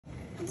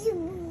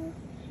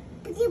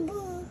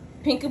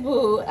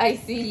Peekaboo, I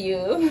see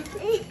you.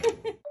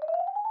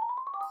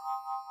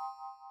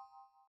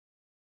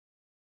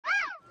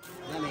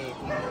 Let me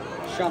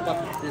chop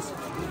up this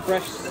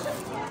fresh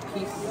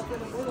piece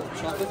of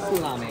chocolate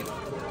salami.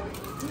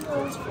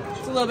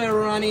 It's a little bit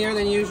runnier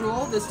than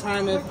usual this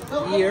time of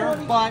year,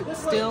 but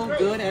still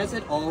good as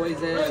it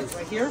always is.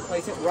 Here,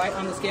 place it right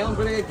on the scale, and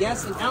we're going to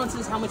guess in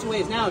ounces how much it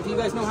weighs. Now, do you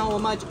guys know how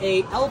much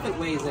an elephant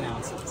weighs in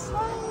ounces?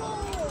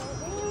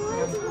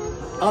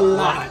 A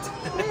lot.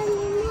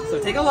 So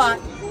take a lot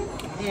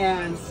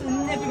and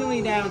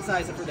significantly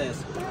downsize it for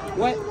this.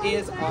 What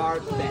is our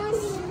bet?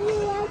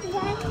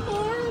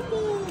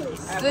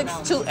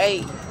 6 to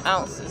 8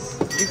 ounces.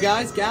 You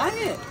guys got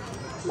it.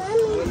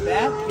 With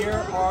that,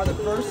 here are the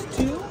first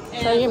two,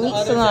 and so your meat the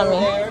others salami.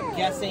 are there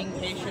guessing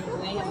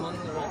patiently among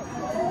the rest.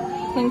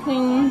 Cling,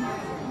 cling.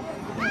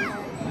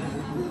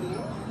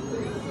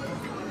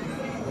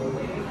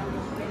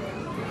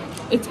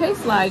 It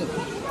tastes like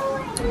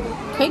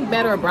cake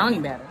batter or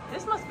brownie batter.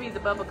 This must be the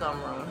bubblegum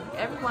room.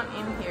 Everyone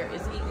in here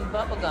is eating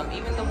bubblegum,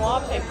 even the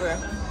wallpaper.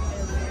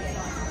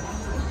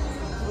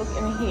 Look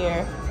in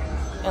here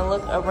and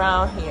look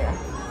around here.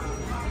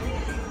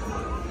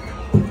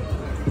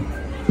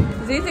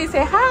 Zizi,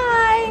 say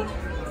hi.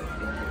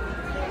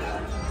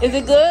 Is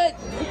it good?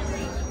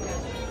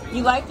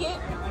 You like it?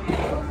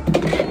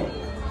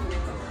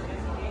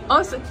 Oh,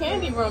 it's a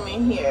candy room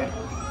in here.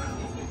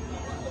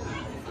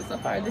 So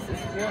far, this is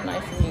real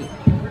nice meat.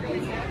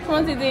 Come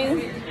on,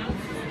 Zizi.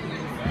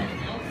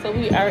 So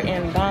we are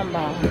in Bon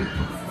Bon.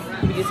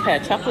 We just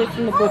had chocolate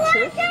from the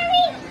butcher.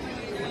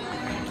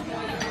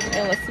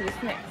 And let's see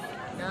what's next.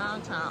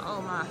 Downtown,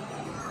 oh my.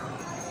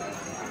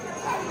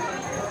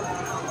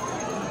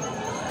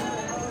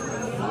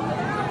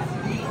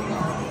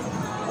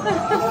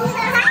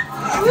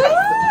 Woo!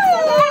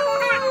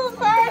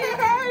 Party,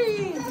 party!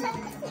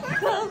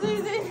 Go,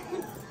 Zizi.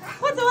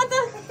 What the?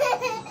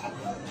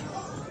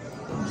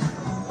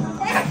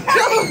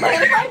 Go, the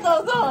fight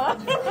goes on.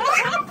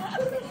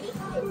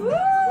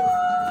 Woo!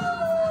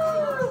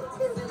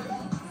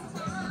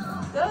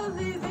 Go,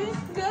 Zizi.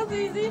 Go,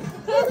 Zizi.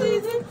 Go,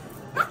 Zizi.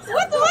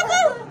 What the?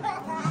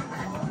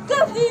 Go,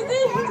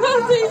 Zizi. Go,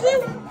 Zizi.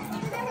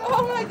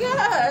 Oh my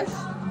gosh.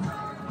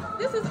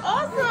 This is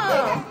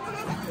awesome.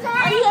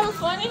 Are you having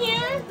fun in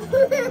here? Go,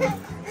 Zizi.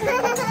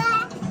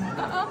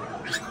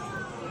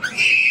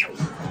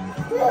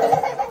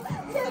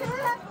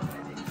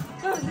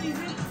 Go,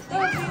 Zizi.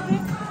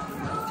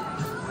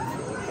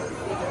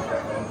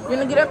 You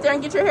gonna get up there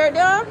and get your hair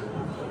done?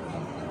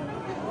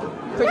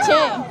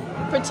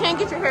 Pretend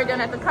get your hair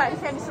done at the cotton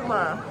candy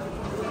salon.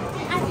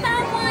 I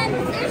found one.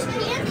 There's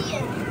candy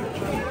in.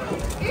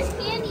 There's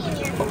candy in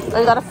here.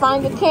 You gotta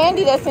find the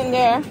candy that's in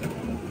there.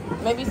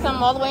 Maybe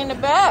some all the way in the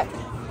back.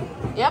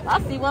 Yep, I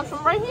see one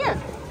from right here.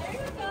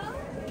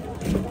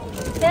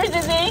 Here's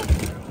the thing.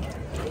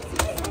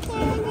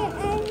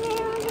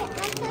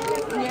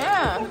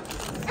 Yeah.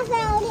 I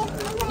found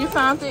it. You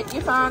found it.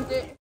 You found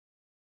it.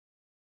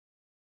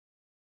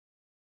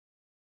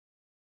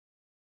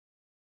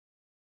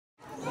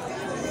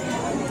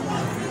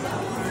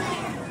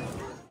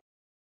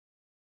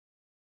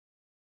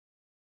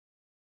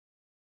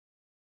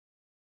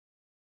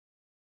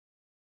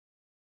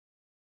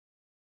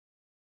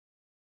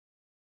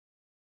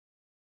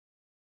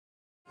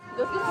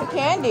 Let's get some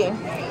candy.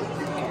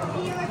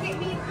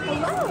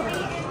 Hello.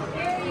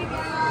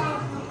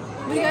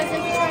 Would you guys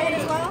like to try it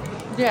as well?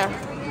 Yeah.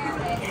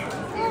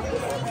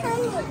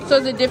 So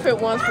the different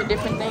ones for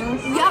different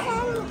things? Yep.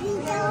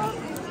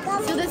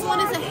 So this one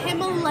is a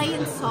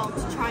Himalayan salt.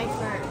 Try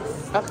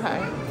first. Okay.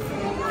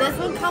 This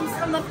one comes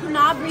from the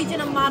Punjab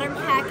region of modern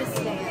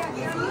Pakistan.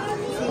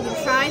 So you can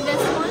try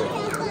this one.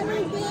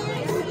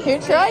 Here,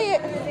 try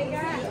it.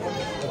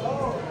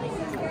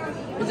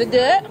 Is it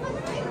good?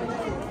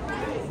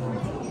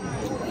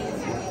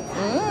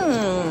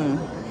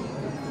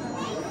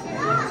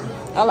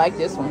 I like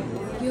this one.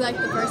 You like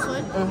the first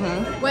one?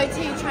 Mm-hmm. Wait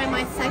till you try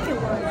my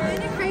second one.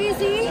 Kind of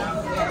crazy.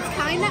 It's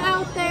kind of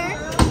out there.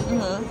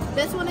 Mm-hmm.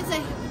 This one is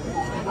a...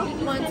 Oh,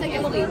 1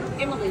 second.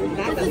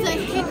 This is a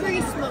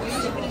hickory smoke.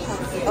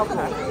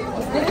 Okay.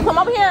 Did you come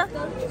over here?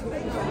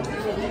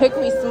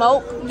 Hickory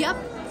smoke? Yep.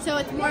 So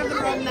it's more of an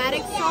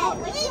aromatic salt.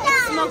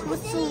 It's smoked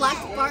with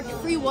select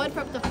bark-free wood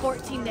for up to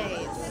 14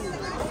 days.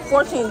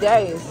 14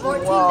 days.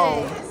 14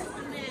 Whoa.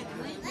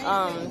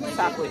 days.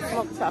 Chocolate.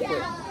 Smoked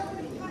chocolate.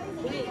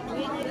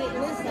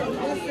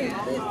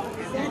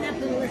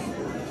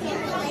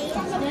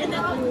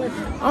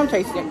 I'm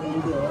tasting it.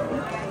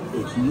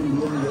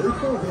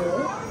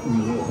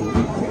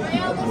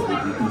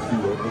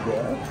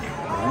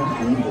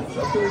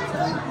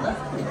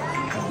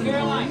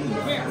 Caroline,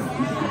 come here.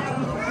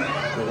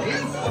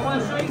 I want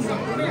to show you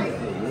something. Come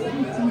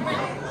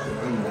here.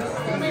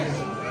 Come here.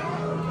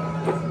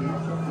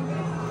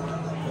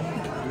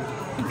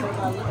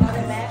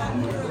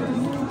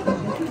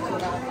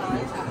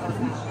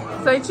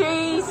 Say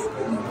cheese.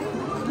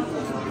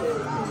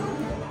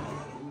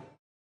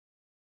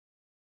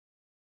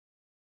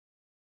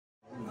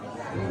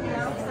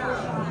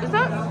 Is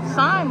that?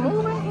 Sign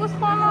moving? What's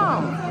going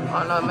on?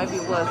 Oh no, maybe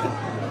it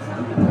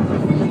wasn't.